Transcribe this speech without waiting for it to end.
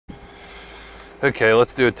Okay,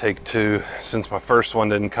 let's do a take two since my first one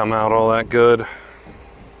didn't come out all that good.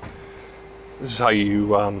 This is how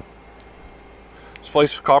you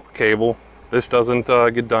splice copper cable. This doesn't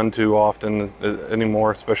get done too often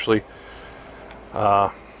anymore, especially now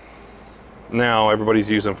everybody's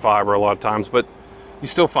using fiber a lot of times, but you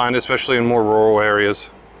still find it, especially in more rural areas.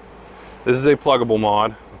 This is a pluggable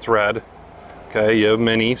mod. It's red. Okay, you have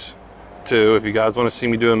minis too. If you guys want to see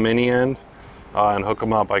me do a mini end and hook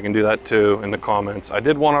them up, I can do that too in the comments. I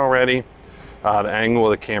did one already. The angle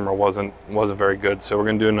of the camera wasn't very good, so we're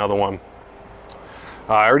gonna do another one.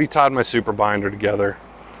 I already tied my super binder together.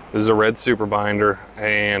 This is a red super binder,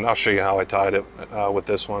 and I'll show you how I tied it with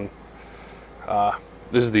this one.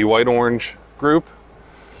 This is the white orange group.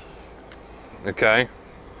 Okay,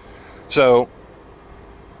 so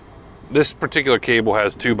this particular cable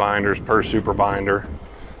has 2 binders per super binder.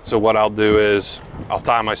 So what I'll do is I'll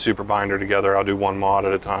tie my super binder together. I'll do one mod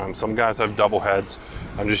at a time. Some guys have double heads.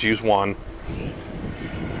 I just use one.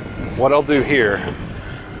 What I'll do here,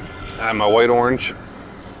 I have my white orange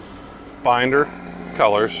binder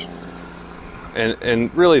colors,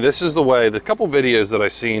 and really this is the way. The couple videos that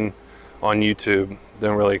I've seen on YouTube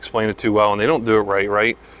don't really explain it too well, and they don't do it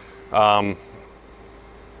right.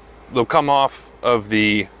 They'll come off of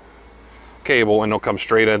the cable and they'll come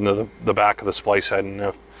straight into the back of the splice head, and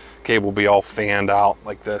the cable will be all fanned out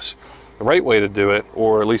like this. The right way to do it,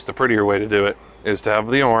 or at least the prettier way to do it, is to have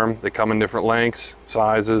the arm. They come in different lengths,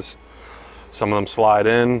 sizes. Some of them slide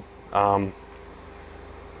in. But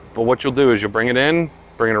what you'll do is you'll bring it in,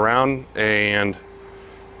 bring it around, and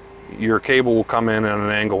your cable will come in at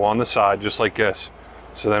an angle on the side, just like this.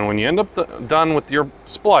 So then when you end up done with your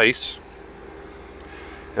splice,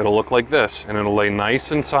 it'll look like this, and it'll lay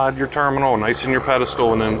nice inside your terminal, nice in your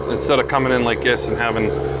pedestal. And then instead of coming in like this and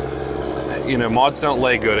having, you know, mods don't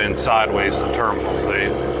lay good in sideways the terminals.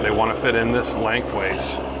 They want to fit in this lengthways.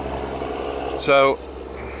 So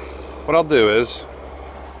what I'll do is,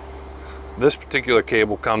 this particular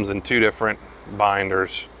cable comes in 2 different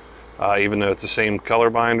binders. Even though it's the same color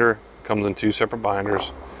binder, it comes in 2 separate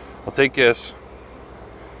binders. I'll take this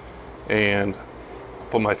and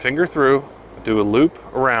put my finger through, do a loop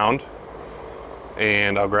around,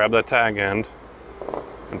 and I'll grab that tag end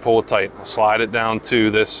and pull it tight. I'll slide it down to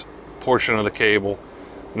this portion of the cable.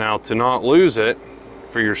 Now, to not lose it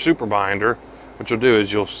for your super binder, what you'll do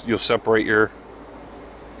is you'll separate your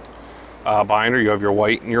binder. You have your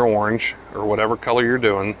white and your orange, or whatever color you're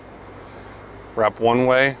doing. Wrap one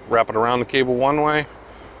way, wrap it around the cable one way,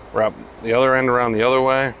 wrap the other end around the other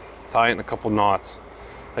way, tie it in a couple knots.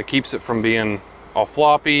 That keeps it from being all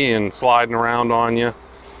floppy and sliding around on you.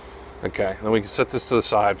 Okay, then we can set this to the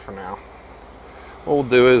side for now. What we'll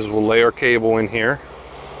do is we'll lay our cable in here.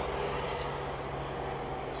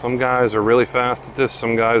 Some guys are really fast at this,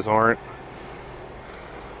 some guys aren't.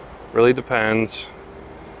 Really depends.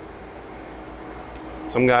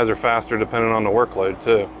 Some guys are faster depending on the workload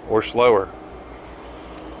too, or slower.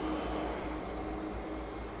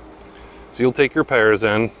 So you'll take your pairs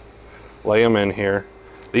in, lay them in here.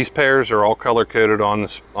 These pairs are all color coded on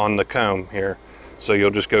the comb here. So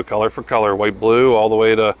you'll just go color for color, white, blue, all the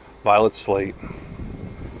way to violet slate.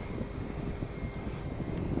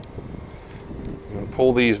 And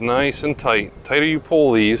pull these nice and tight. The tighter you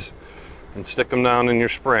pull these and stick them down in your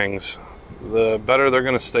springs, the better they're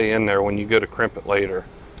going to stay in there when you go to crimp it later.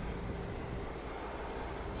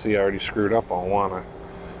 See, I already screwed up on one. I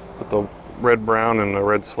put the red brown in the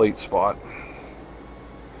red slate spot.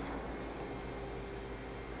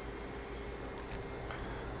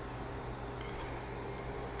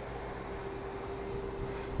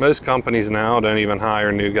 Most companies now don't even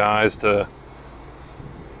hire new guys to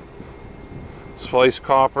splice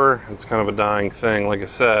copper. It's kind of a dying thing. Like I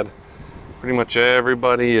said, pretty much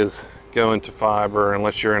everybody is going to fiber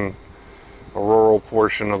unless you're in a rural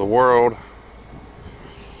portion of the world.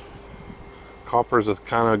 Copper is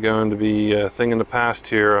kind of going to be a thing in the past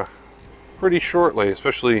here pretty shortly,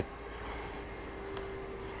 especially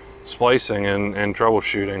splicing and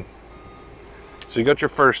troubleshooting. So you got your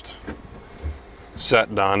first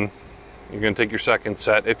set done. You're going to take your second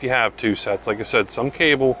set if you have 2 sets. Like I said, some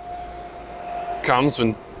cable comes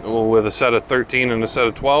with a set of 13 and a set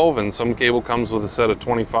of 12, and some cable comes with a set of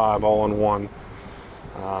 25 all in one.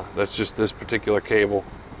 That's just this particular cable.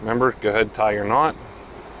 Remember, go ahead and tie your knot.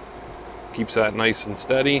 Keeps that nice and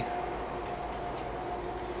steady.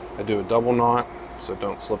 I do a double knot so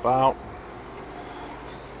don't slip out.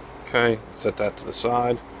 Okay, set that to the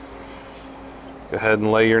side. Go ahead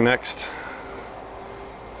and lay your next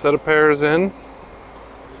set of pairs in.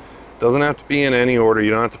 Doesn't have to be in any order. You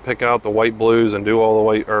don't have to pick out the white blues and do all the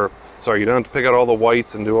white, or sorry, you don't have to pick out all the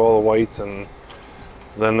whites and do all the whites and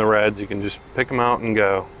than the reds. You can just pick them out and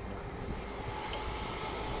go.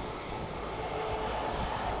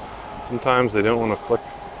 Sometimes they don't want to flick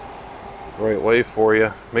the right way for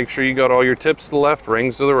you. Make sure you got all your tips to the left,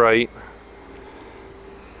 rings to the right.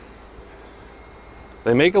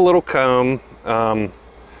 They make a little comb.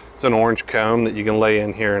 It's an orange comb that you can lay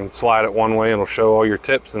in here and slide it one way and it'll show all your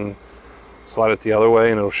tips, and slide it the other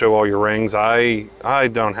way and it'll show all your rings. I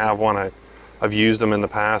don't have one. I've used them in the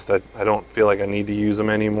past. I don't feel like I need to use them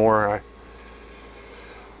anymore.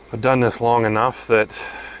 I've done this long enough that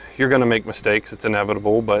you're going to make mistakes. It's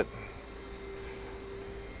inevitable, but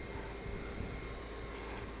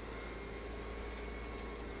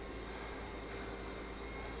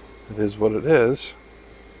it is what it is.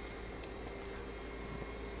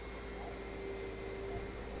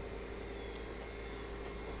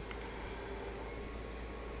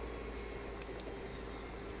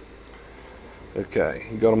 Okay,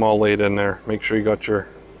 you got them all laid in there. Make sure you got your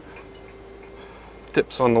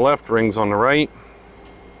tips on the left, rings on the right.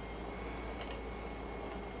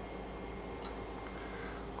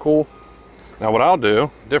 Cool. Now what I'll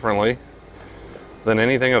do differently than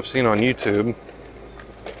anything I've seen on YouTube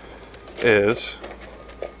is,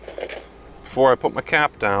 before I put my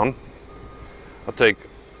cap down, I'll take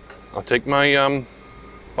my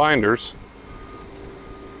binders,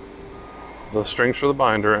 the strings for the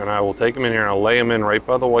binder, and I will take them in here and I'll lay them in right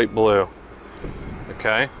by the white blue.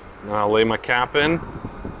 Okay, and I'll lay my cap in.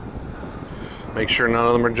 Make sure none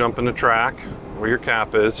of them are jumping the track where your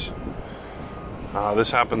cap is.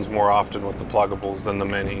 This happens more often with the pluggables than the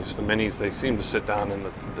minis. The minis, they seem to sit down in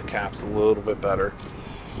the caps a little bit better.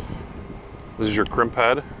 This is your crimp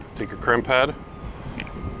head. Take your crimp head,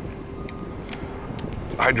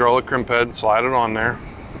 hydraulic crimp head, slide it on there.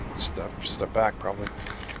 Step back probably.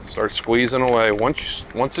 Start squeezing away. Once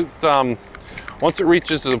it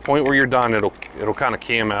reaches to the point where you're done, it'll kind of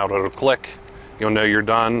cam out. It'll click. You'll know you're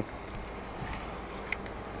done.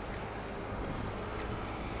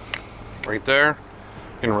 Right there.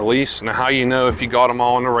 You can release. Now, how you know if you got them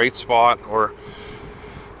all in the right spot or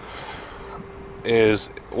is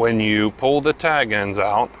when you pull the tag ends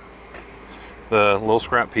out, the little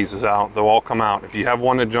scrap pieces out, they'll all come out. If you have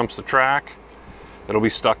one that jumps the track, it'll be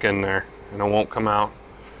stuck in there and it won't come out.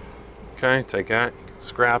 Okay, take that,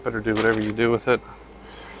 scrap it or do whatever you do with it.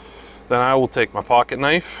 Then I will take my pocket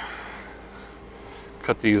knife,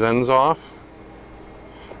 cut these ends off.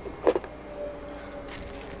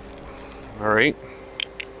 All right.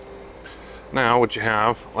 Now what you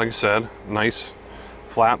have, like I said, nice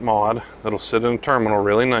flat mod that'll sit in the terminal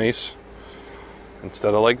really nice.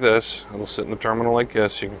 Instead of like this, it'll sit in the terminal like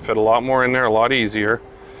this. You can fit a lot more in there, a lot easier.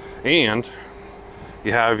 And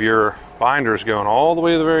you have your binders going all the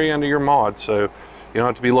way to the very end of your mod, so you don't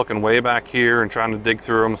have to be looking way back here and trying to dig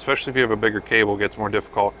through them, especially if you have a bigger cable. It gets more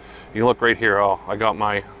difficult. You can look right here. Oh, I got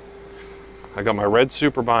my red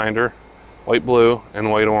super binder, white blue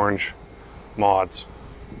and white orange mods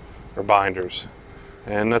or binders,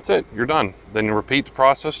 and that's it. You're done. Then you repeat the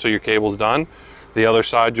process till your cable's done. The other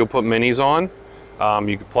side you'll put minis on.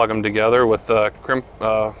 You can plug them together with a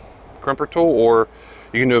crimper tool, or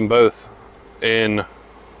you can do them both in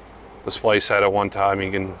the splice head at one time.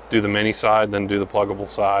 You can do the mini side, then do the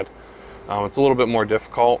pluggable side. It's a little bit more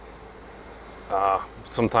difficult.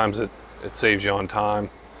 Sometimes it saves you on time.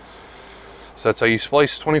 So that's how you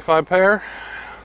splice 25 pair.